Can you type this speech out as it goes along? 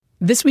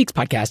This week's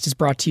podcast is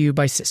brought to you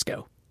by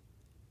Cisco.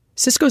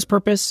 Cisco's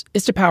purpose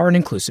is to power an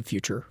inclusive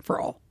future for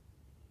all.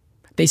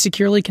 They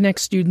securely connect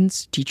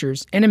students,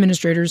 teachers, and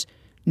administrators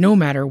no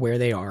matter where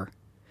they are,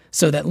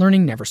 so that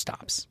learning never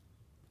stops.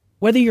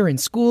 Whether you're in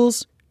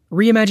schools,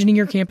 reimagining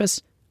your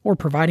campus, or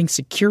providing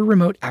secure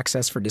remote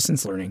access for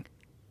distance learning,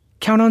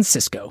 count on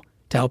Cisco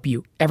to help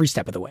you every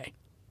step of the way.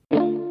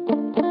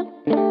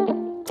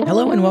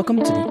 Hello and welcome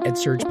to the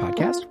EdSurge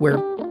podcast,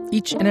 where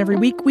each and every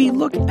week we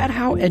look at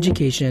how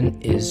education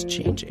is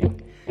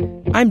changing.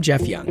 I'm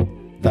Jeff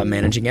Young, the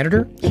managing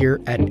editor here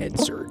at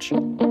EdSurge.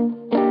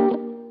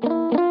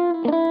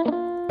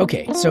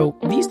 Okay, so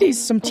these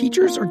days some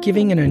teachers are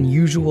giving an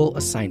unusual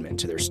assignment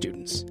to their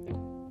students.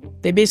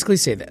 They basically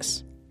say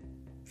this: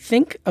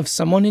 think of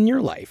someone in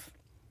your life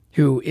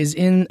who is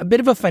in a bit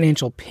of a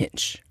financial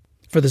pinch.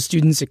 For the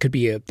students, it could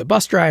be the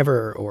bus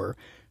driver or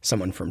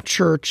someone from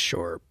church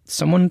or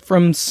someone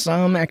from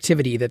some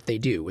activity that they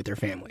do with their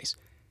families.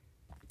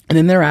 And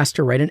then they're asked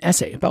to write an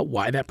essay about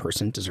why that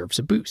person deserves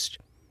a boost.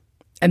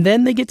 And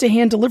then they get to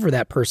hand deliver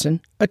that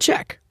person a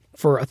check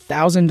for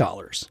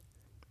 $1,000.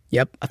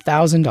 Yep,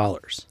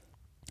 $1,000.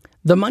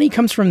 The money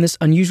comes from this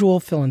unusual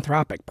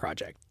philanthropic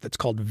project that's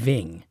called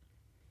VING.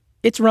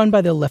 It's run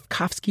by the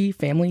Lefkofsky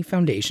Family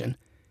Foundation.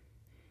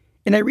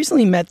 And I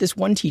recently met this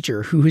one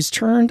teacher who has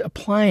turned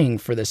applying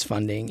for this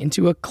funding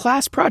into a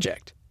class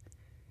project.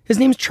 His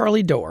name's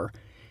Charlie Doerr,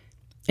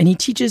 and he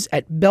teaches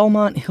at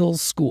Belmont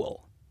Hills School.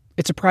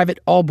 It's a private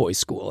all-boys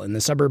school in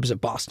the suburbs of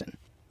Boston.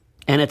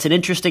 And it's an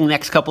interesting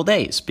next couple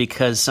days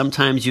because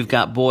sometimes you've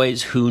got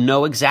boys who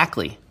know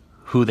exactly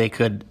who they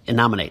could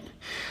nominate.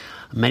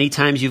 Many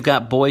times you've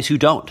got boys who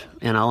don't,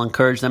 and I'll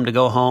encourage them to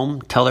go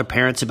home, tell their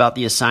parents about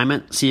the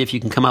assignment, see if you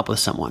can come up with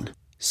someone.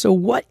 So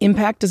what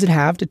impact does it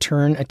have to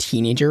turn a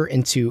teenager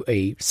into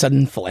a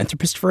sudden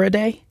philanthropist for a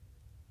day?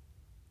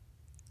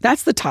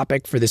 That's the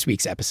topic for this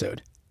week's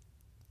episode.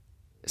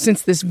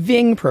 Since this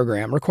VING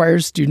program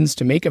requires students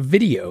to make a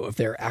video of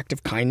their act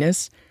of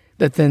kindness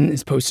that then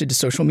is posted to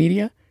social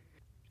media,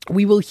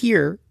 we will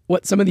hear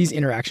what some of these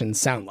interactions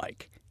sound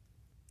like.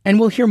 And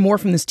we'll hear more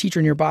from this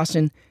teacher near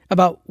Boston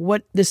about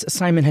what this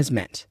assignment has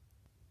meant,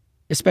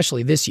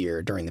 especially this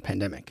year during the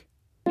pandemic.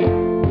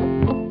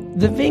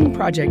 The VING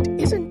project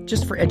isn't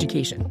just for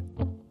education.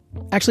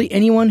 Actually,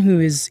 anyone who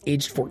is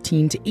aged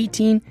 14 to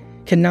 18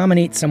 can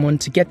nominate someone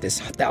to get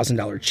this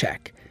 $1,000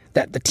 check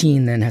that the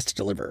teen then has to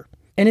deliver.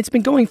 And it's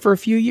been going for a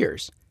few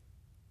years.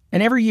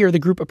 And every year the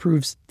group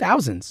approves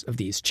thousands of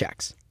these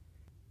checks.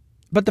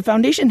 But the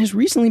foundation has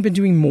recently been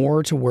doing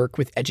more to work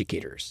with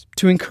educators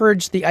to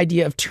encourage the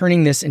idea of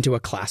turning this into a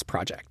class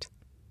project.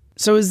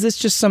 So is this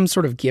just some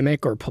sort of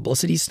gimmick or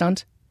publicity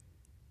stunt?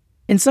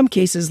 In some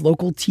cases,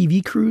 local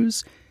TV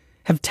crews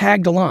have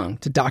tagged along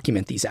to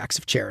document these acts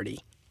of charity.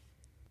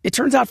 It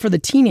turns out for the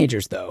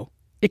teenagers, though,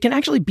 it can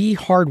actually be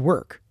hard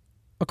work,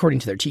 according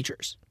to their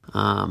teachers.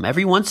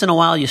 Every once in a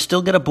while, you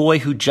still get a boy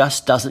who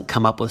just doesn't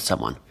come up with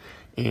someone.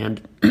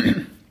 And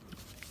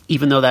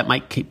even though that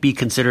might be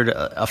considered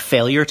a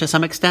failure to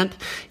some extent,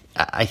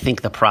 I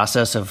think the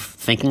process of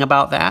thinking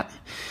about that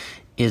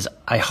is,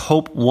 I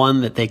hope, one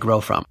that they grow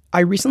from. I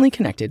recently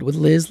connected with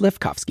Liz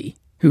Lefkofsky,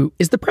 who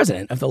is the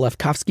president of the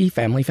Lefkofsky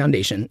Family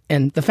Foundation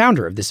and the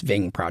founder of this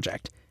VING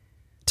project,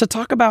 to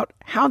talk about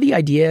how the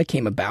idea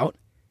came about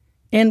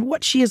and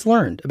what she has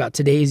learned about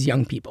today's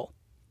young people.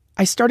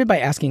 I started by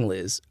asking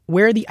Liz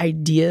where the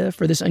idea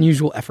for this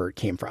unusual effort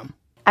came from.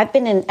 I've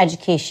been in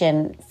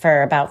education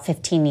for about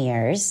 15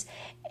 years,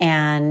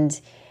 and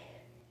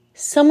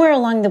somewhere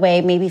along the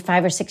way, maybe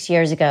 5 or 6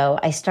 years ago,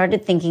 I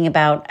started thinking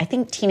about, I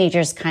think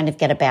teenagers kind of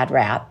get a bad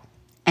rap,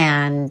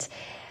 and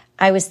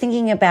I was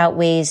thinking about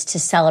ways to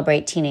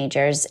celebrate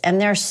teenagers, and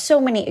there are so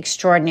many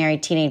extraordinary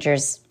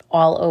teenagers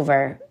all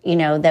over,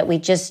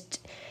 that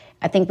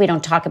I think we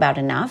don't talk about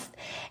enough.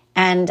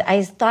 And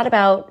I thought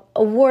about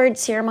award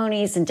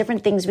ceremonies and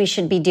different things we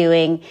should be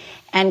doing,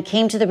 and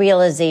came to the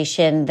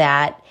realization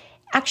that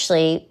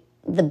actually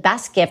the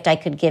best gift I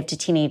could give to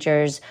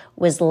teenagers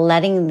was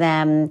letting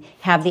them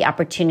have the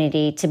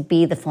opportunity to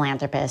be the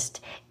philanthropist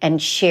and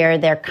share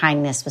their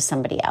kindness with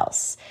somebody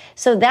else.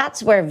 So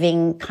that's where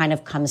VING kind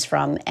of comes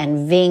from.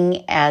 And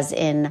VING as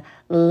in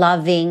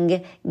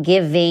loving,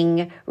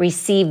 giving,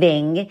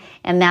 receiving.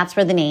 And that's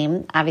where the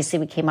name, obviously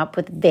we came up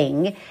with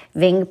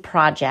VING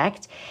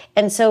Project.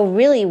 And so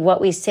really what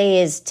we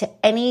say is to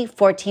any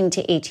 14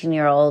 to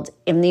 18-year-old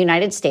in the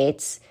United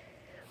States,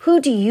 who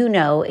do you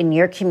know in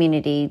your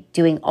community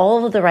doing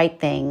all of the right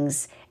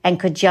things and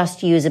could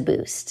just use a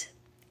boost?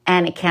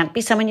 And it can't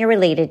be someone you're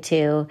related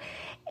to,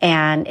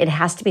 and it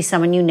has to be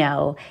someone you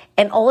know.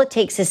 And all it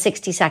takes is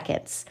 60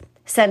 seconds.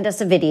 Send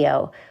us a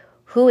video.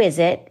 Who is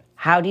it?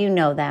 How do you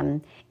know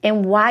them?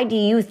 And why do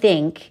you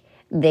think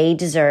they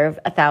deserve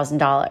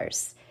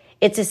 $1,000?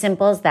 It's as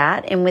simple as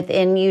that. And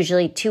within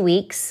usually 2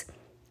 weeks,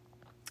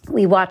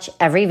 we watch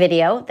every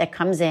video that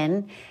comes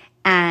in.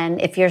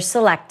 And if you're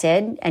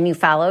selected and you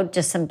follow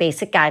just some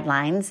basic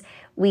guidelines,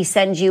 we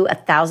send you a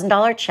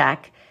 $1,000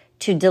 check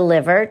to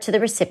deliver to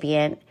the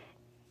recipient,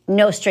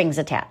 no strings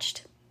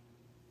attached.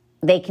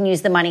 They can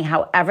use the money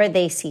however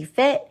they see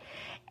fit.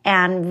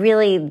 And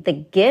really the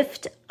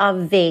gift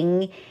of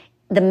Ving,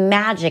 the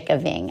magic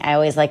of Ving, I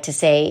always like to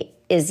say,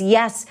 is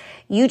yes,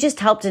 you just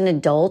helped an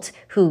adult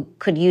who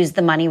could use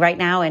the money right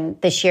now. And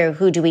this year,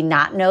 who do we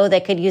not know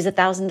that could use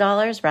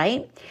 $1,000,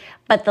 right?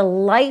 But the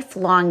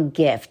lifelong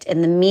gift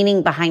and the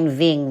meaning behind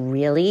Ving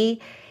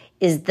really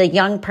is the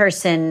young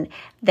person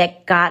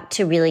that got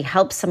to really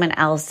help someone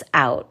else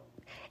out.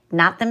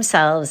 Not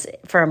themselves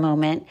for a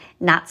moment,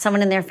 not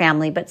someone in their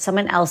family, but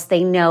someone else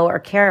they know or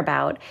care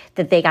about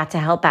that they got to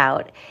help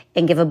out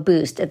and give a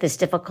boost at this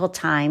difficult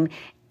time.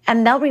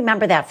 And they'll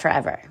remember that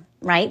forever,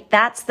 right?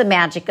 That's the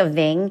magic of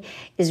Ving,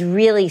 is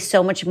really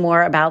so much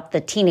more about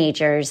the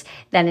teenagers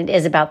than it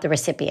is about the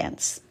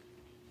recipients.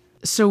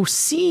 So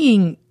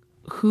seeing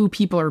who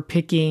people are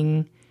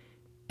picking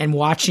and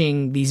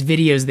watching these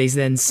videos they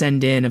then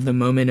send in of the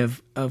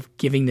moment of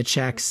giving the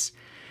checks,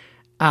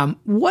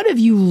 what have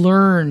you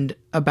learned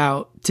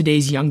about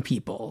today's young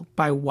people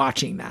by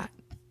watching that?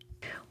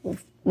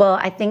 Well,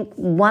 I think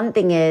one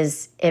thing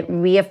is it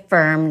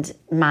reaffirmed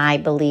my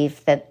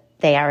belief that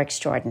they are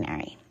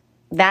extraordinary.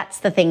 That's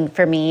the thing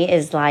for me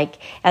is like,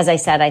 as I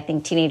said, I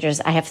think teenagers,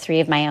 I have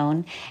 3 of my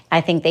own. I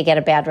think they get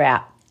a bad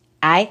rap.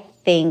 I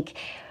think,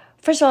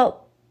 first of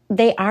all,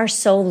 they are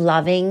so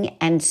loving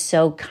and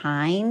so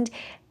kind.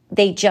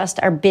 They just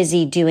are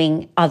busy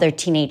doing other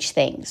teenage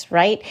things,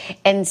 right?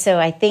 And so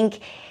I think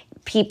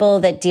people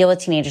that deal with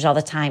teenagers all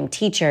the time,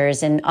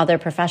 teachers and other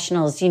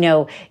professionals,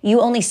 you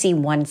only see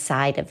one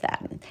side of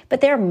them,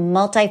 but they're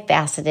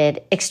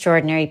multifaceted,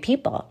 extraordinary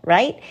people,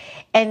 right?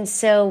 And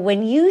so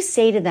when you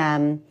say to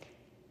them,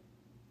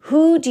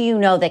 who do you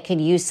know that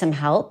could use some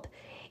help?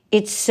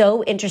 It's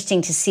so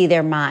interesting to see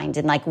their mind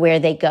and like where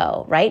they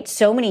go, right?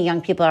 So many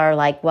young people are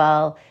like,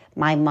 well,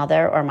 my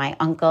mother or my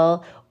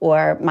uncle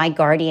or my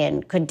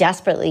guardian could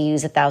desperately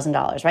use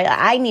 $1,000, right?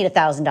 I need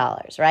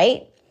 $1,000,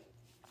 right?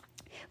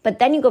 But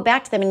then you go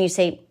back to them and you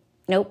say,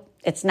 nope,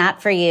 it's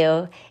not for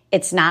you.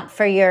 It's not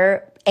for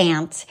your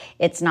aunt.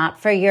 It's not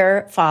for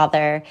your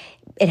father.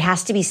 It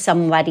has to be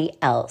somebody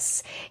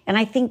else. And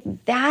I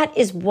think that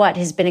is what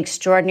has been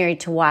extraordinary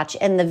to watch.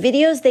 And the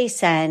videos they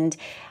send,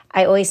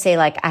 I always say,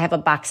 like, I have a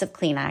box of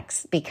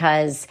Kleenex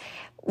because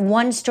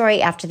one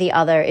story after the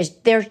other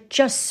they're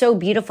just so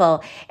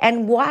beautiful.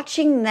 And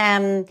watching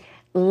them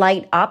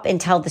light up and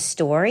tell the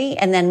story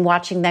and then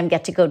watching them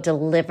get to go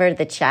deliver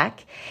the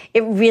check,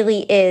 it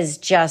really is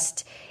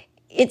just,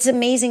 it's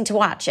amazing to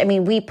watch. I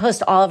mean, we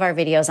post all of our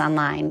videos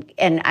online,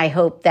 and I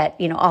hope that,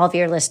 all of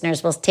your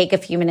listeners will take a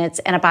few minutes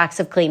and a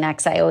box of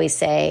Kleenex, I always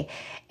say,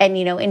 and,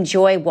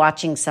 enjoy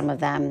watching some of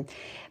them.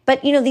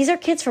 But, these are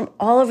kids from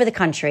all over the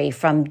country,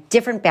 from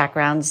different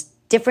backgrounds,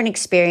 different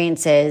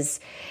experiences.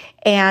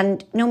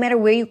 And no matter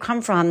where you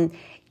come from,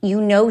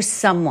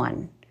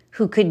 someone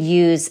who could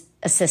use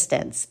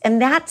assistance. And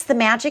that's the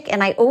magic.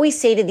 And I always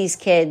say to these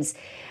kids,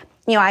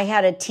 I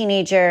had a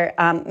teenager,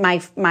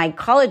 my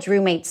college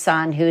roommate's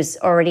son, who's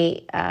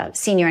already a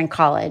senior in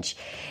college.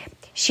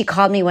 She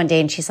called me one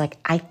day and she's like,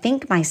 I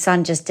think my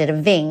son just did a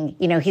Ving.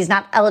 He's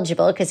not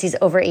eligible because he's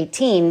over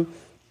 18.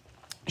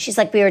 She's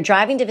like, we were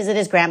driving to visit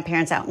his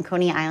grandparents out in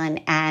Coney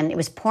Island, and it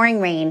was pouring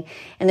rain.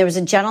 And there was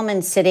a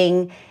gentleman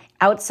sitting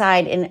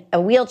outside in a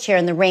wheelchair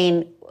in the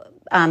rain,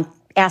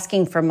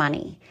 asking for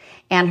money.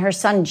 And her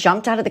son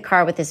jumped out of the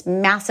car with this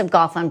massive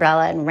golf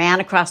umbrella and ran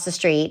across the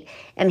street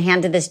and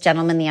handed this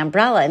gentleman the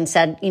umbrella and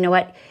said, you know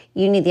what?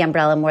 You need the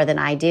umbrella more than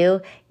I do.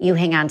 You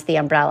hang on to the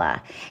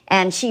umbrella.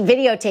 And she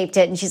videotaped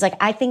it and she's like,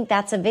 I think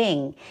that's a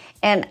Ving.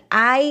 And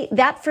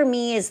that for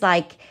me is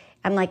like,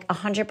 I'm like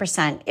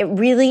 100%. It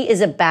really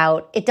is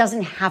about, it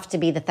doesn't have to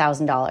be the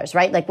 $1,000,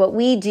 right? Like what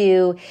we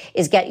do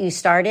is get you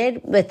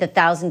started with the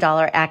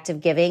 $1,000 act of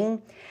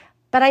giving.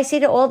 But I say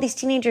to all these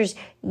teenagers,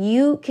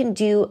 you can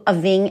do a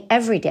Ving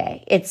every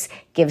day. It's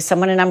give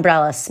someone an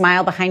umbrella,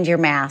 smile behind your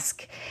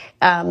mask.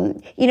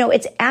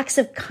 It's acts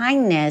of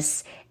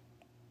kindness.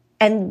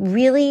 And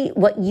really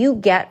what you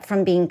get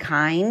from being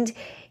kind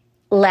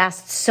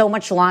lasts so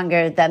much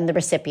longer than the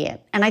recipient.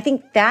 And I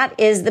think that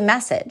is the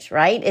message,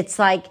 right? It's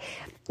like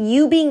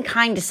you being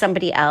kind to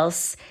somebody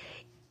else.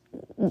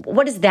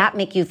 What does that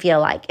make you feel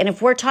like? And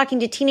if we're talking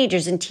to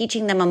teenagers and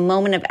teaching them a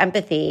moment of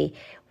empathy,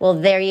 well,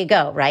 there you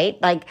go, right?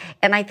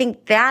 And I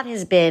think that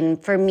has been,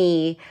 for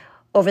me,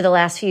 over the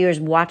last few years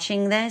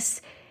watching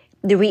this,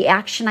 the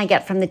reaction I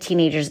get from the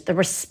teenagers, the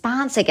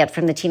response I get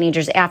from the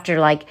teenagers after,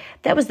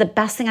 that was the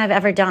best thing I've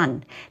ever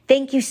done.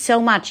 Thank you so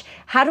much.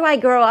 How do I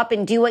grow up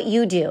and do what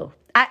you do?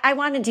 I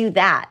want to do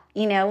that,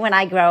 when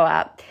I grow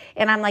up.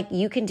 And I'm like,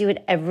 you can do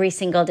it every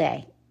single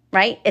day,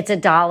 right? It's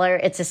 $1,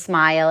 it's a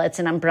smile, it's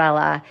an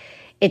umbrella.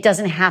 It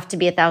doesn't have to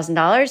be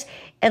 $1,000.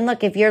 And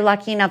look, if you're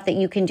lucky enough that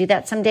you can do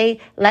that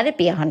someday, let it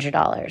be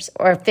 $100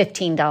 or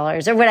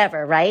 $15 or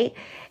whatever, right?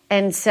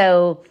 And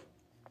so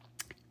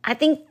I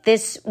think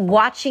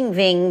watching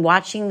Ving,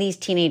 watching these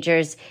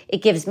teenagers,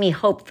 it gives me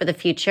hope for the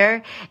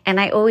future. And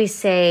I always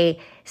say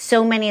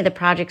so many of the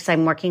projects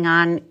I'm working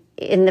on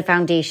in the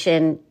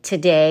foundation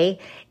today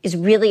is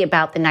really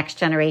about the next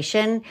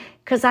generation.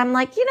 Because I'm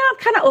like, I'm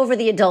kind of over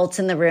the adults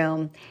in the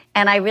room.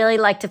 And I really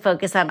like to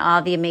focus on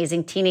all the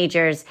amazing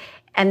teenagers,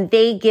 and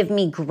they give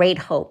me great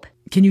hope.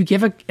 Can you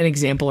give an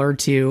example or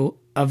two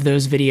of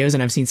those videos?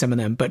 And I've seen some of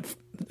them, but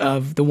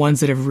of the ones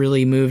that have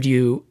really moved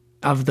you,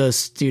 of those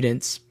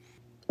students.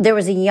 There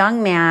was a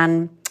young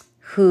man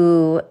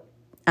who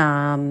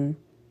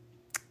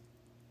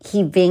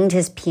he winged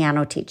his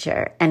piano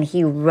teacher, and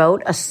he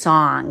wrote a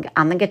song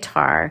on the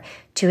guitar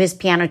to his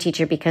piano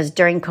teacher because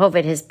during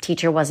COVID, his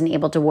teacher wasn't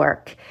able to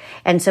work.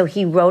 And so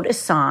he wrote a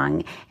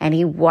song, and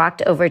he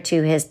walked over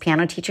to his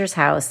piano teacher's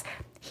house.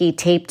 He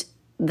taped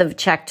the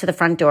check to the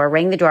front door,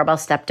 rang the doorbell,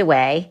 stepped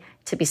away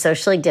to be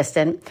socially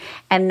distant,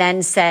 and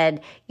then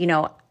said, you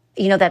know,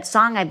 that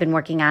song I've been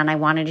working on, I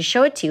wanted to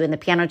show it to you. And the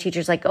piano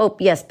teacher's like, oh,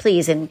 yes,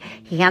 please. And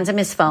he hands him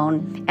his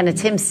phone, and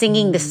it's him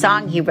singing the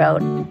song he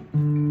wrote.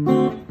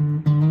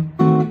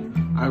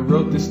 I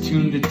wrote this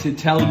tune to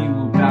tell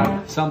you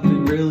about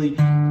something really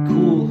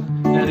cool,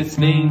 and its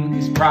name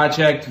is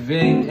Project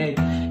Ving. Hey,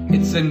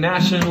 it's a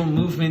national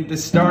movement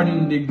that's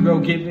starting to grow,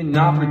 giving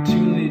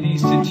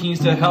opportunities to teens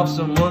to help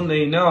someone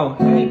they know.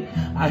 Hey,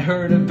 I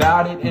heard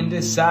about it and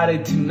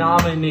decided to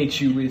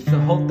nominate you with the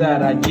hope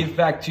that I'd give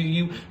back to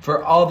you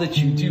for all that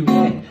you do.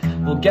 Hey,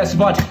 well, guess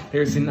what?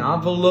 There's an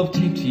envelope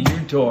taped to your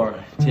door.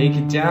 Take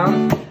it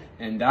down,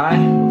 and I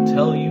will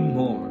tell you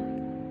more.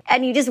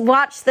 And you just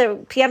watch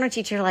the piano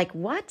teacher like,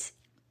 what?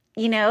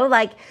 You know,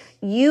 like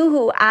you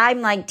who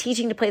I'm like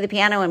teaching to play the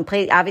piano and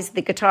play obviously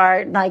the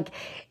guitar, like,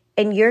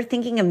 and you're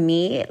thinking of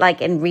me, like,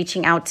 and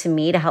reaching out to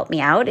me to help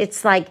me out.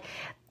 It's like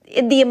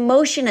the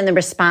emotion and the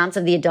response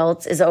of the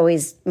adults is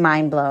always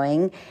mind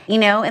blowing, you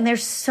know, and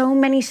there's so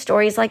many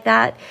stories like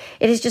that.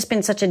 It has just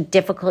been such a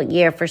difficult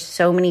year for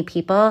so many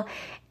people.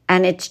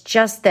 And it's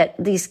just that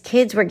these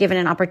kids were given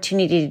an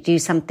opportunity to do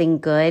something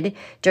good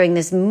during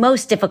this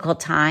most difficult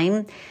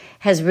time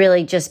has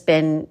really just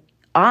been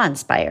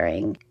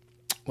awe-inspiring.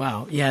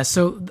 Wow. Yeah.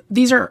 So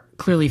these are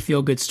clearly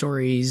feel-good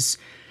stories.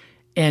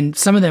 And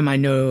some of them I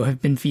know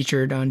have been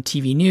featured on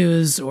TV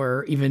news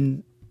or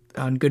even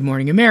on Good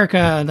Morning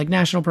America, like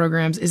national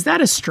programs. Is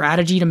that a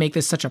strategy to make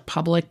this such a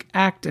public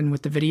act and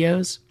with the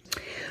videos?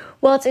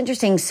 Well, it's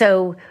interesting.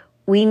 So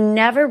we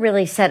never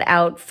really set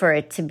out for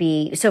it to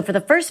be. So for the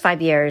first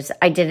 5 years,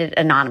 I did it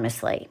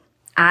anonymously.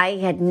 I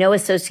had no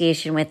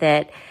association with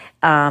it.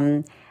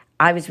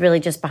 I was really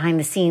just behind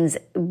the scenes.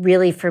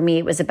 Really, for me,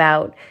 it was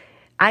about,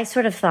 I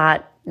sort of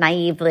thought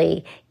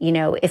naively, you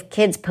know, if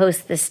kids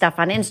post this stuff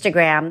on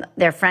Instagram,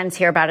 their friends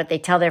hear about it, they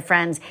tell their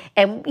friends.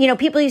 And, you know,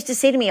 people used to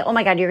say to me, oh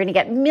my God, you're going to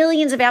get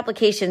millions of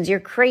applications. You're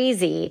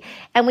crazy.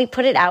 And we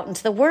put it out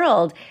into the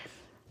world.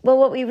 Well,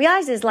 what we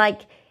realized is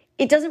like,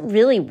 it doesn't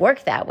really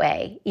work that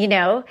way, you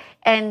know?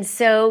 And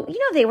so, you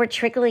know, they were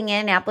trickling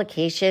in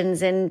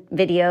applications and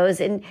videos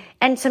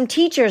and some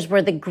teachers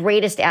were the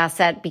greatest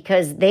asset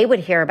because they would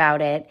hear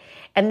about it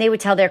and they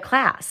would tell their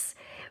class.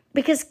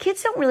 Because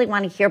kids don't really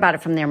want to hear about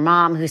it from their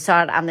mom who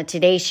saw it on the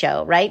Today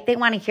Show, right? They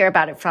want to hear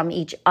about it from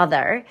each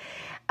other.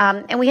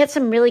 And we had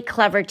some really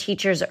clever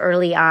teachers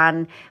early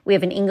on. We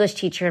have an English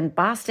teacher in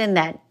Boston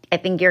that I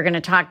think you're going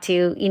to talk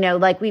to, you know,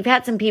 like we've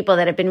had some people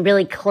that have been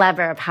really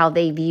clever of how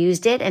they've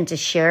used it and to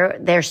share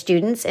their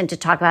students and to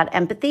talk about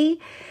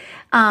empathy.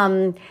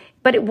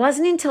 But it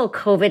wasn't until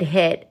COVID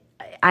hit,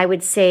 I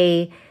would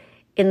say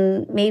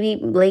in maybe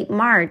late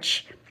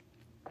March,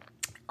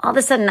 all of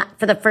a sudden,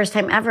 for the first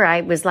time ever,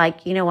 I was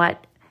like, you know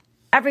what?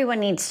 Everyone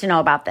needs to know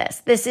about this.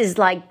 This is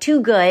like too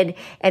good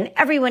and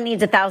everyone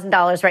needs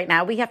 $1,000 right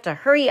now. We have to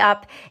hurry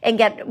up and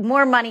get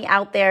more money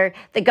out there.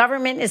 The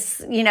government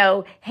is, you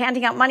know,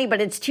 handing out money, but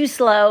it's too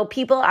slow.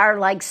 People are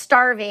like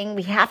starving.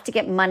 We have to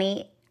get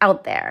money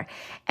out there.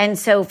 And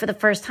so for the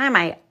first time,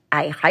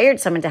 I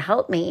hired someone to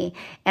help me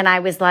and I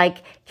was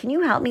like, can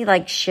you help me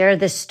like share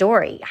this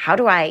story? How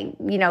do I,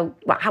 you know,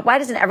 why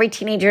doesn't every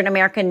teenager in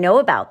America know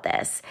about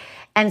this?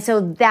 And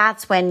so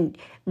that's when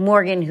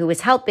Morgan, who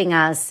was helping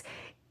us,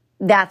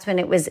 that's when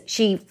it was,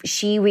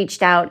 she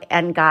reached out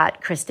and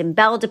got Kristen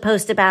Bell to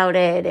post about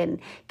it and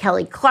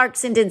Kelly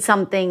Clarkson did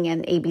something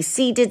and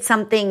ABC did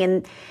something.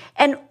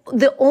 And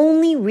the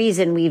only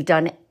reason we've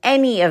done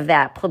any of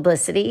that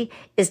publicity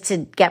is to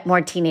get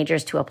more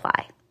teenagers to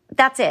apply.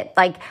 That's it.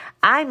 Like,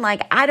 I'm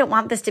like, I don't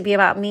want this to be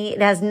about me.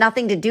 It has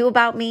nothing to do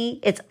about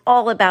me. It's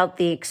all about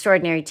the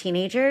extraordinary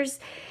teenagers.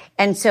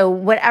 And so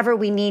whatever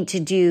we need to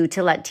do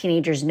to let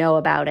teenagers know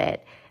about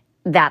it,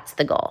 that's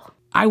the goal.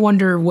 I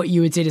wonder what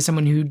you would say to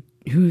someone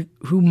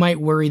who might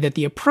worry that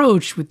the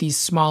approach with these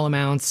small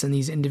amounts and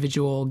these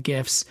individual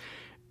gifts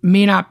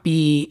may not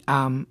be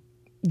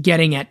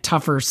getting at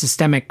tougher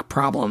systemic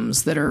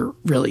problems that are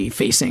really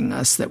facing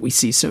us that we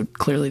see so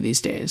clearly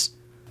these days.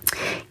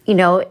 You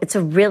know, it's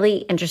a really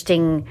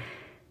interesting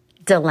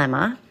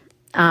dilemma.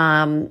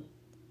 The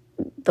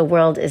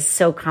world is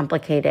so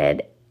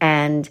complicated.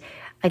 And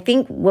I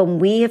think when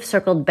we have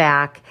circled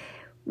back,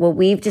 what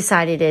we've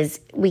decided is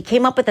we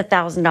came up with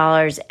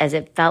 $1,000 as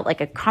it felt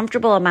like a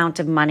comfortable amount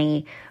of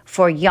money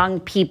for young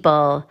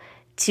people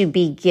to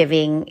be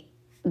giving.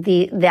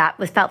 That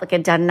felt like a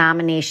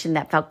denomination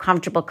that felt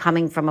comfortable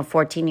coming from a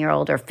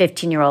 14-year-old or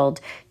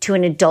 15-year-old to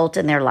an adult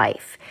in their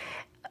life.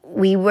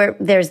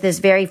 there's this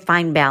very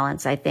fine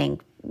balance, I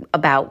think,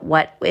 about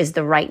what is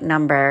the right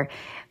number.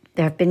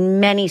 There have been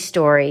many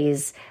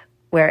stories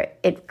where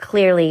it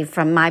clearly,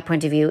 from my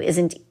point of view,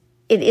 isn't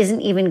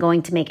even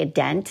going to make a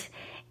dent,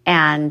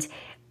 and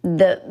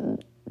the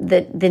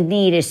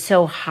need is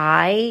so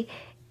high,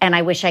 and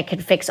I wish I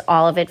could fix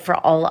all of it for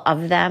all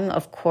of them,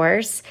 of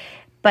course.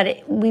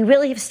 But we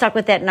really have stuck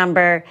with that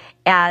number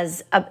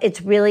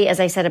it's really, as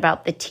I said,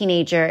 about the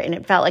teenager, and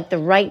it felt like the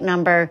right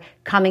number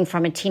coming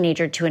from a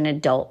teenager to an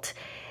adult.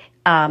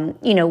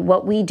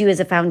 What we do as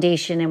a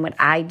foundation and what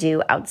I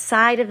do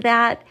outside of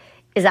that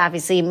is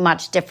obviously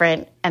much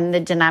different, and the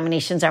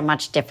denominations are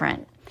much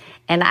different.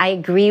 And I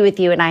agree with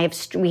you, and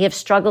we have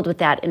struggled with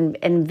that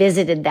and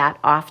visited that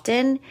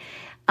often.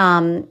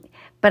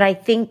 But I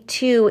think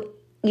too,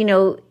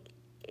 it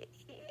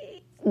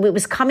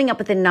was coming up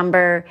with a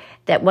number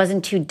that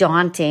wasn't too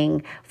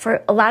daunting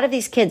for a lot of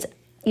these kids.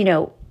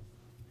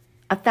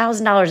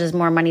 $1,000 is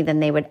more money than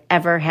they would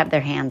ever have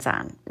their hands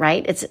on,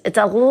 right? It's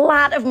a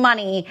lot of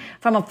money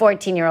from a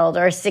 14-year-old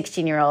or a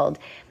 16-year-old.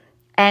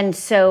 And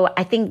so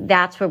I think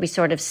that's where we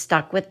sort of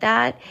stuck with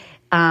that.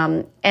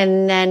 And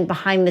then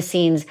behind the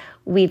scenes,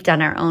 we've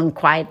done our own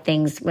quiet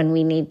things when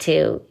we need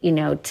to,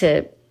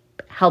 to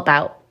help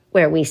out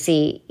where we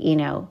see,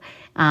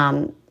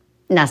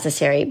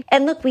 necessary.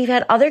 And look, we've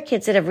had other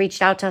kids that have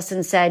reached out to us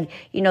and said,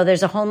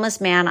 there's a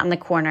homeless man on the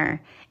corner,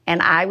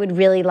 and I would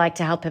really like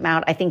to help him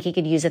out. I think he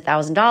could use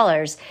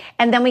 $1,000.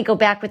 And then we go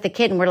back with the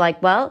kid and we're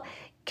like, well,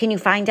 can you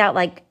find out,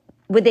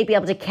 would they be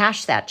able to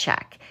cash that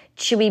check?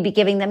 Should we be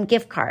giving them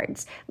gift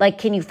cards?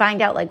 Can you find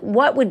out,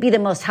 what would be the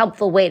most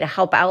helpful way to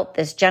help out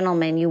this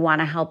gentleman you want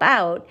to help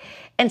out?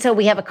 And so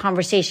we have a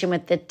conversation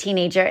with the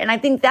teenager. And I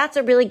think that's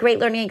a really great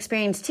learning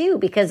experience too,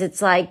 because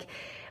it's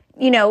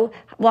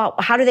well,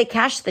 how do they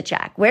cash the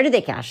check? Where do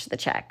they cash the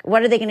check?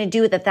 What are they going to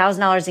do with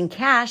 $1,000 in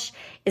cash?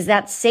 Is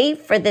that safe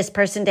for this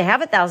person to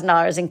have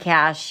 $1,000 in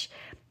cash,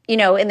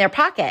 in their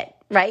pocket,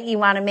 right? You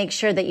want to make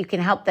sure that you can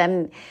help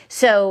them.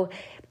 So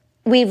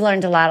we've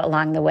learned a lot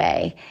along the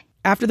way.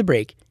 After the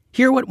break,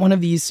 hear what one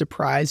of these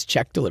surprise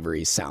check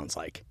deliveries sounds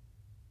like,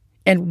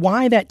 and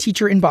why that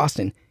teacher in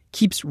Boston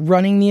keeps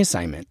running the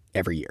assignment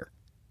every year.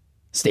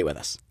 Stay with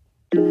us.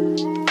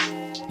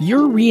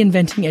 You're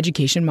reinventing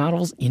education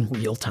models in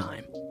real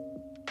time.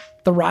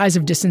 The rise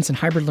of distance and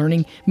hybrid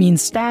learning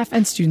means staff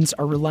and students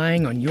are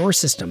relying on your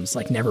systems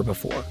like never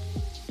before.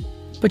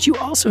 But you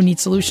also need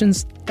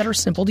solutions that are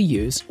simple to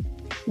use,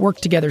 work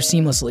together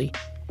seamlessly,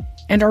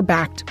 and are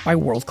backed by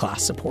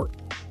world-class support.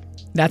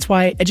 That's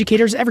why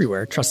educators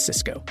everywhere trust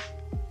Cisco.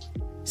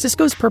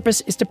 Cisco's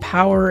purpose is to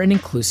power an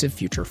inclusive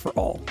future for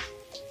all.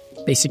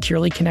 They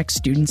securely connect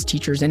students,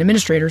 teachers, and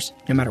administrators,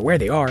 no matter where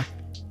they are,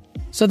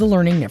 so the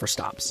learning never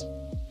stops.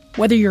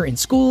 Whether you're in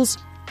schools,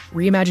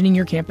 reimagining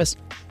your campus,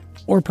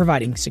 or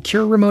providing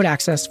secure remote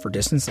access for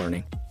distance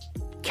learning,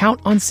 count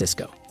on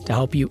Cisco to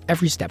help you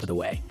every step of the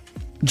way.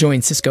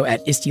 Join Cisco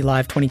at ISTE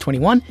Live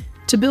 2021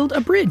 to build a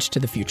bridge to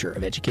the future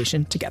of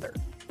education together.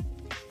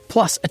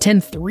 Plus,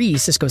 attend 3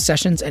 Cisco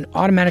sessions and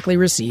automatically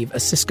receive a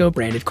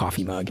Cisco-branded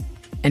coffee mug,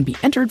 and be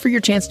entered for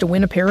your chance to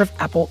win a pair of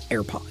Apple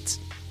AirPods.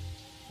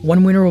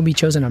 One winner will be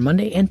chosen on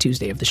Monday and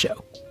Tuesday of the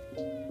show.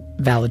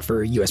 Valid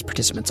for U.S.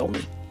 participants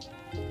only.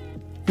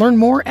 Learn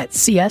more at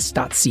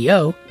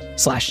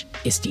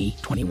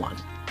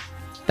cs.co/ISTE21.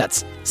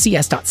 That's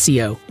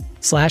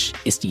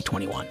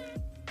cs.co/ISTE21.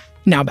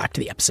 Now back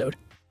to the episode.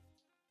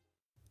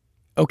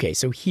 Okay,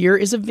 so here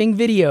is a Ving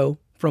video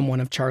from one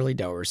of Charlie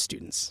Doerr's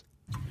students.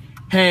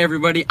 Hey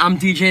everybody, I'm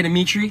DJ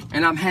Dimitri,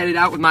 and I'm headed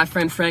out with my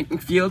friend Frank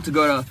McField to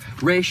go to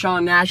Ray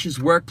Sean Nash's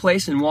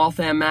workplace in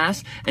Waltham,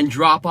 Mass, and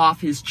drop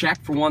off his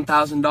check for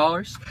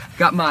 $1,000.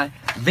 Got my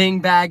Ving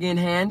bag in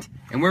hand,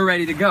 and we're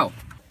ready to go.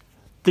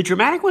 The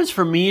dramatic ones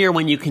for me are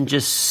when you can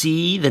just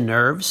see the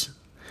nerves.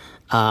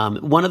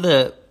 One of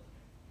the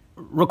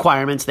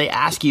requirements, they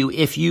ask you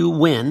if you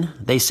win,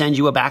 they send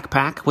you a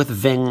backpack with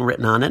Ving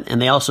written on it,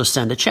 and they also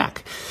send a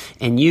check.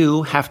 And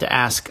you have to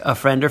ask a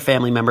friend or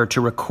family member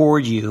to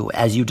record you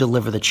as you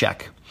deliver the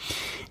check.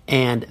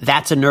 And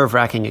that's a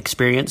nerve-wracking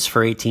experience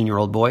for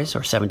 18-year-old boys or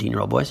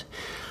 17-year-old boys.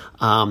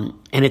 And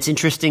it's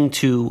interesting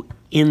to,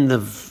 in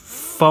the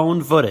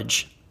phone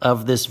footage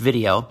of this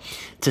video,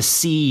 to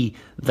see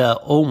the,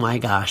 oh my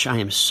gosh, I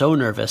am so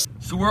nervous.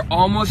 So we're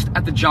almost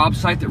at the job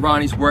site that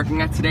Ronnie's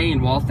working at today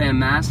in Waltham,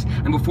 Mass.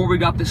 And before we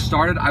got this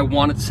started, I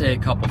wanted to say a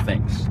couple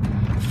things.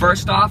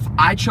 First off,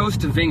 I chose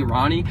to Ving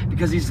Ronnie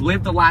because he's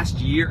lived the last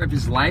year of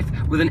his life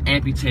with an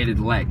amputated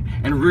leg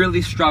and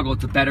really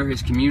struggled to better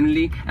his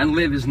community and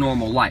live his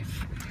normal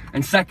life.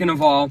 And second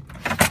of all,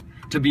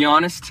 to be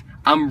honest,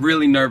 I'm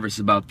really nervous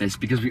about this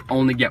because we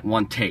only get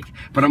one take,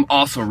 but I'm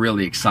also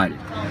really excited.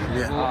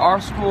 Yeah.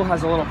 Our school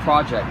has a little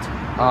project,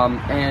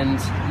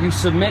 and you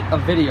submit a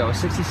video, a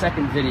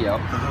 60-second video,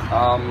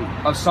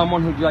 of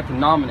someone who'd you like to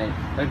nominate.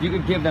 But if you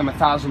could give them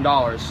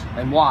 $1,000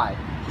 and why,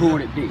 who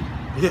would it be?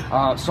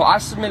 Yeah. So I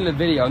submitted a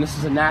video, and this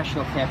is a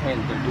national campaign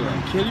that they're doing. Are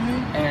you kidding me?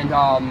 And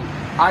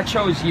I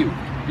chose you.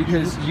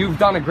 because you've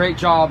done a great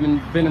job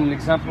and been an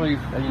exemplary,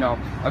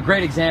 a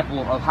great example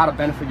of how to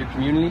benefit your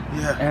community.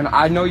 Yeah. And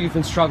I know you've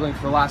been struggling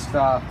for the last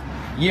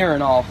year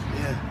and all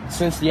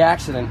since the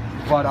accident,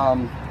 but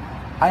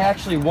I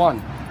actually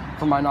won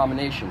for my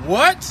nomination.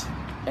 What?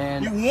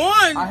 And you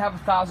won? I have a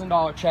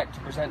 $1,000 check to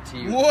present to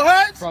you.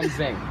 What? From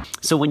Ving.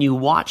 So when you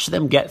watch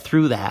them get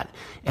through that,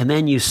 and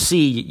then you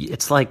see,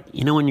 it's like,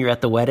 when you're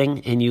at the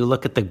wedding and you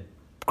look at the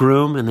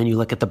groom and then you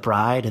look at the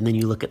bride and then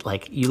you look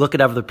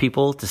at other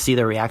people to see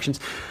their reactions.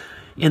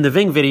 In the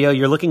Ving video,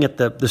 you're looking at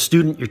the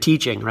student you're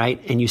teaching,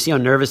 right? And you see how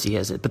nervous he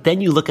is. But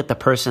then you look at the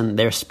person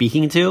they're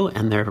speaking to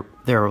and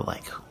they're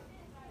like,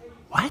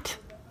 what?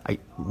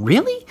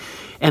 Really?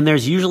 And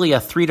there's usually a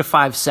 3 to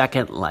 5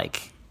 second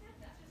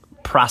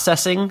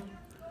processing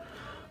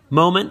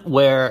moment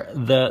where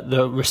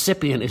the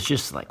recipient is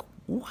just like,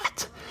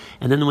 what?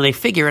 And then when they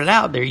figure it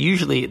out, there's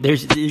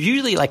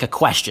usually like a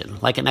question,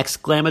 like an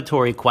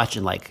exclamatory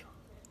question, like,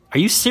 are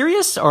you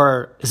serious?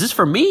 Or is this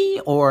for me?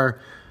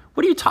 Or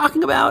what are you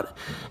talking about?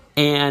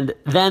 And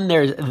then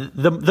there's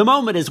the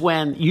moment is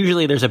when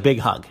usually there's a big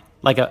hug,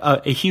 like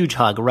a huge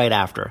hug right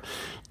after.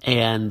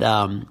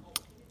 And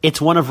it's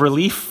one of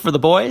relief for the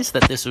boys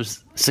that this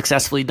was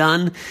successfully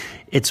done.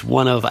 It's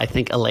one of, I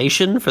think,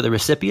 elation for the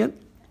recipient.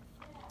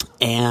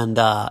 And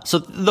so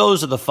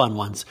those are the fun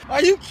ones.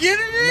 Are you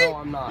kidding me? No,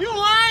 I'm not. You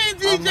lying,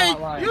 DJ. I'm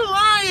not lying. You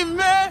lying,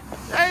 man.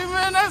 Hey,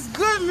 man, that's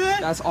good,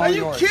 man. That's all Are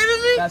yours. you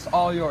kidding me? That's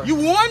all yours. You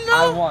won,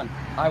 though?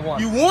 I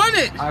won. You won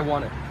it? I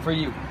won it. For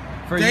you.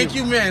 Thank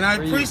you, man. I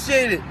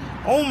appreciate it.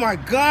 Oh, my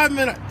God,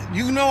 man.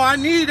 I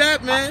need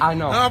that, man. I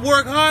know. I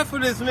work hard for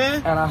this,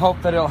 man. And I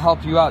hope that it'll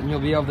help you out and you'll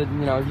be able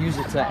to, use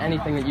it to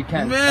anything that you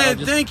can. Man,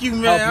 thank you,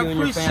 man. I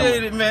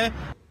appreciate it, man.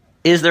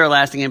 Is there a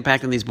lasting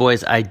impact on these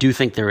boys? I do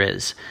think there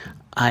is.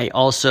 I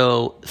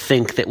also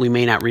think that we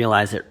may not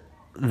realize it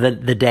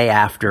the day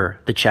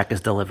after the check is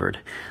delivered.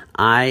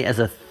 I, as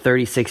a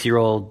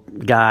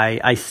 36-year-old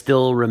guy, I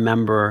still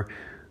remember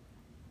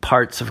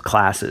parts of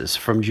classes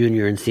from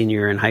junior and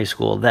senior in high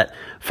school that,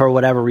 for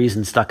whatever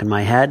reason, stuck in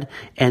my head,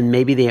 and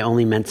maybe they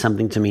only meant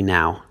something to me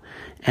now.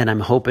 And I'm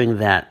hoping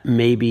that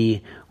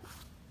maybe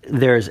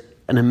there's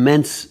an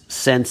immense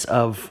sense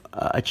of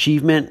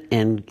achievement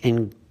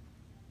and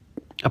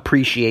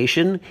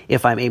appreciation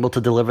if I'm able to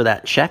deliver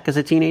that check as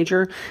a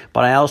teenager.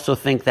 But I also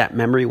think that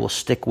memory will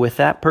stick with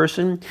that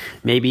person.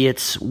 Maybe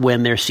it's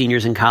when they're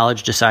seniors in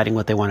college deciding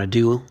what they want to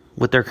do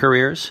with their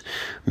careers.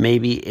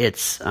 Maybe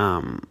it's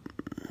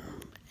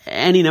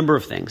any number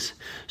of things.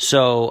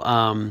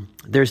 So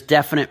there's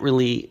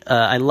definitely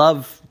I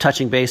love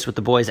touching base with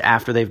the boys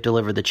after they've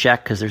delivered the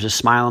check, because there's a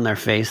smile on their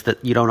face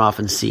that you don't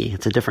often see.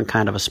 It's a different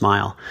kind of a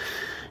smile.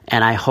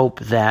 And I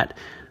hope that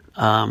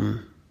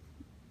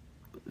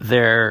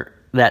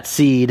that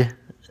seed,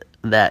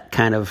 that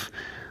kind of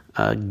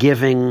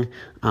giving,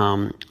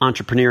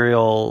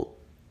 entrepreneurial,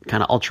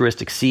 kind of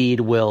altruistic seed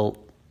will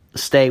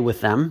stay with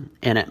them,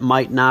 and it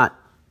might not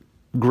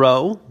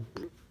grow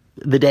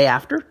the day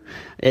after.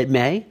 It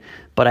may,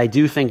 but I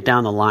do think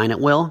down the line it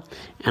will.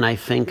 And I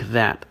think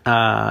that,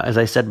 as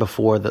I said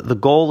before, the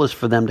goal is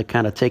for them to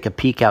kind of take a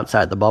peek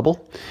outside the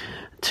bubble,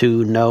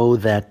 to know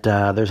that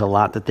there's a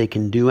lot that they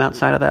can do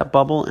outside of that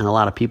bubble, and a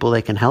lot of people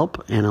they can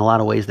help, and a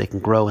lot of ways they can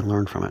grow and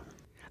learn from it.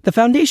 The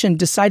foundation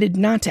decided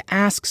not to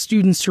ask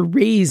students to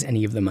raise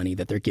any of the money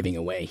that they're giving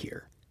away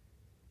here.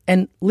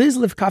 And Liz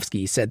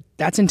Livkovsky said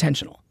that's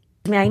intentional.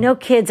 I know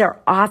kids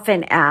are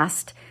often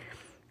asked,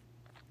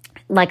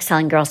 like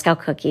selling Girl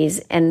Scout cookies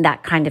and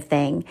that kind of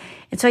thing.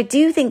 And so I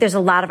do think there's a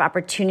lot of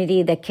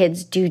opportunity that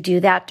kids do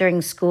that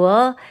during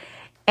school.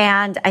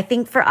 And I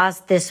think for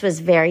us, this was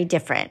very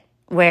different,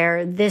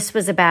 where this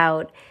was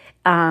about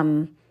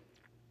the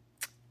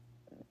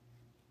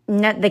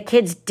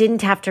kids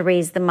didn't have to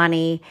raise the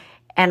money.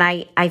 And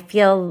I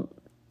feel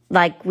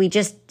like we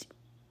just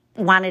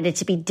wanted it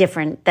to be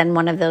different than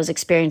one of those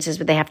experiences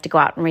where they have to go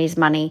out and raise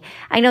money.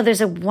 I know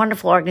there's a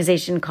wonderful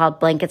organization called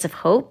Blankets of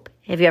Hope.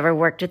 Have you ever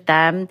worked with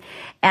them?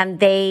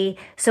 And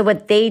so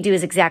what they do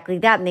is exactly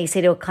that. And they say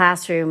to a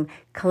classroom,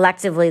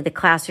 collectively, the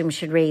classroom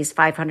should raise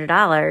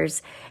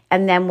 $500,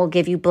 and then we'll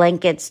give you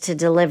blankets to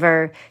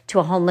deliver to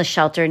a homeless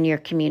shelter in your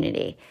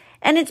community.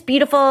 And it's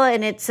beautiful,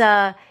 and it's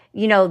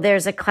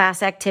there's a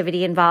class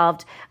activity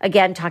involved,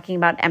 again, talking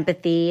about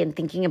empathy and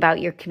thinking about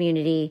your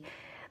community.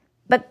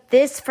 But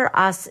this for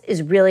us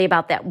is really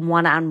about that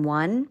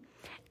one-on-one.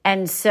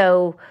 And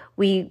so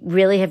we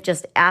really have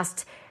just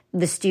asked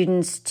the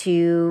students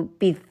to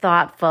be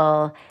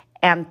thoughtful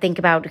and think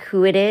about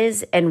who it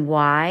is and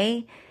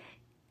why.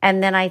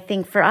 And then I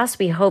think for us,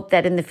 we hope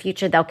that in the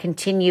future, they'll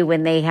continue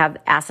when they have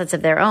assets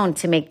of their own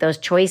to make those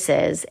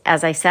choices.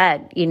 As I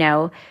said,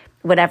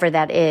 whatever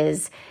that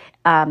is.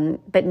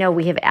 But no,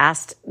 we have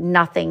asked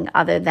nothing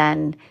other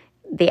than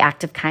the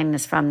act of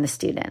kindness from the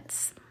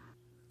students.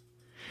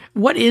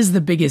 What is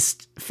the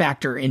biggest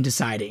factor in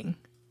deciding,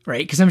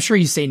 right? Because I'm sure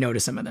you say no to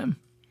some of them.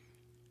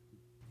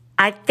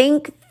 I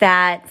think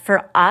that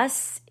for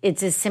us,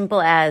 it's as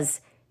simple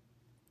as,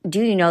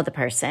 do you know the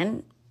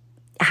person?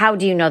 How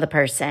do you know the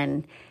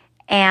person?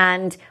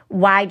 And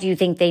why do you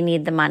think they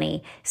need the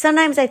money?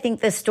 Sometimes I think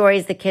the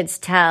stories the kids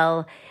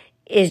tell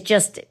is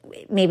just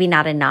maybe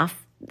not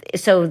enough.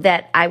 So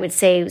that I would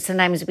say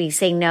sometimes we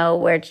say no,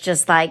 where it's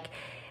just like,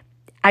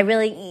 I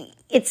really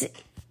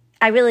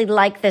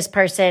like this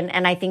person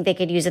and I think they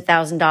could use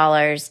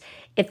 $1,000.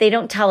 If they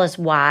don't tell us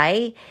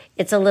why,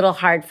 it's a little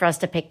hard for us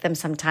to pick them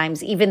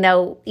sometimes, even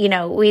though,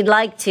 we'd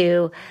like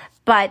to,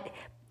 but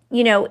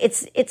we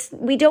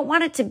don't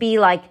want it to be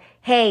like,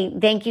 hey,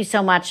 thank you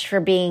so much for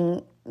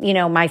being,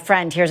 my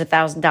friend, here's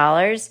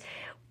 $1,000.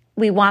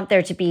 We want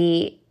there to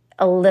be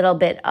a little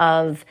bit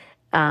of,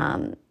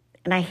 and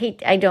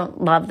I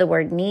don't love the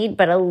word need,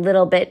 but a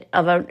little bit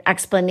of an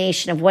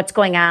explanation of what's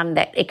going on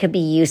that it could be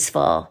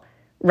useful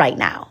right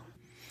now.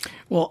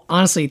 Well,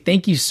 honestly,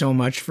 thank you so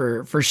much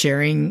for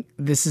sharing.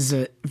 This is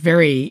a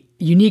very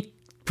unique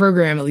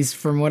program, at least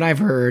from what I've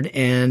heard,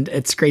 and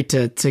it's great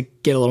to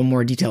get a little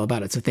more detail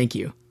about it. So thank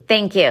you.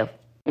 Thank you.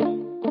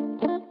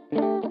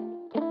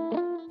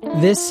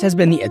 This has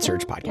been the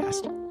EdSurge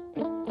Podcast.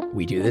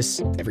 We do this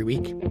every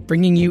week,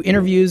 bringing you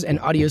interviews and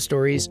audio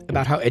stories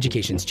about how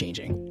education's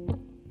changing.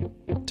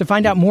 To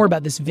find out more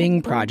about this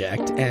Ving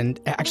project and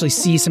actually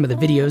see some of the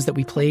videos that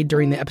we played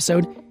during the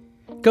episode,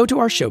 go to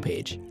our show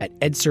page at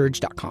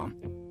edsurge.com.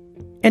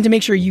 And to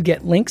make sure you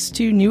get links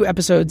to new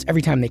episodes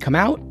every time they come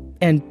out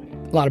and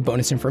a lot of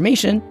bonus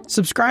information,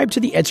 subscribe to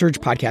the EdSurge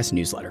Podcast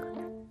newsletter.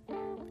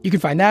 You can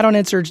find that on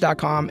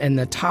edsurge.com. In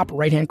the top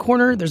right-hand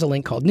corner, there's a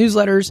link called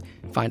Newsletters.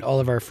 Find all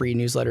of our free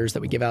newsletters that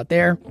we give out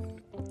there.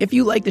 If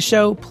you like the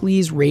show,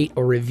 please rate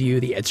or review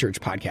the EdSurge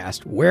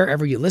Podcast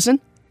wherever you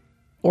listen,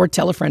 or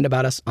tell a friend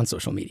about us on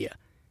social media.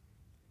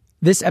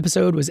 This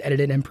episode was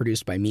edited and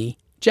produced by me,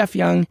 Jeff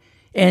Young,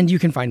 and you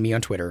can find me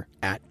on Twitter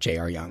at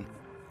JRYoung.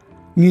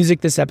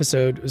 Music this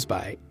episode was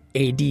by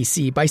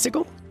ADC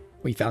Bicycle.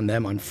 We found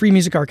them on Free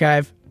Music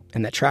Archive,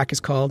 and that track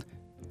is called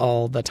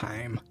All the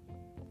Time.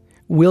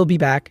 We'll be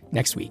back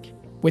next week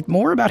with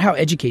more about how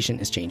education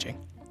is changing.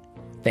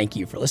 Thank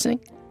you for listening,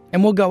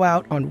 and we'll go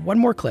out on one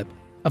more clip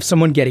of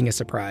someone getting a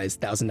surprise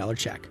 $1,000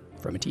 check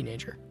from a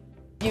teenager.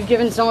 You've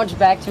given so much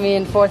back to me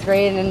in 4th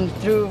grade and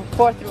through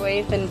 4th through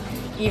 8th and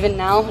even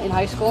now in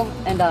high school,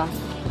 and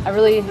I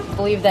really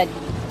believe that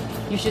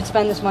you should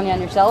spend this money on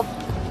yourself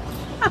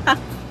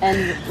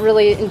and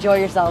really enjoy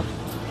yourself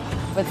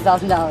with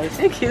 $1,000.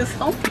 Thank you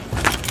so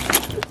much.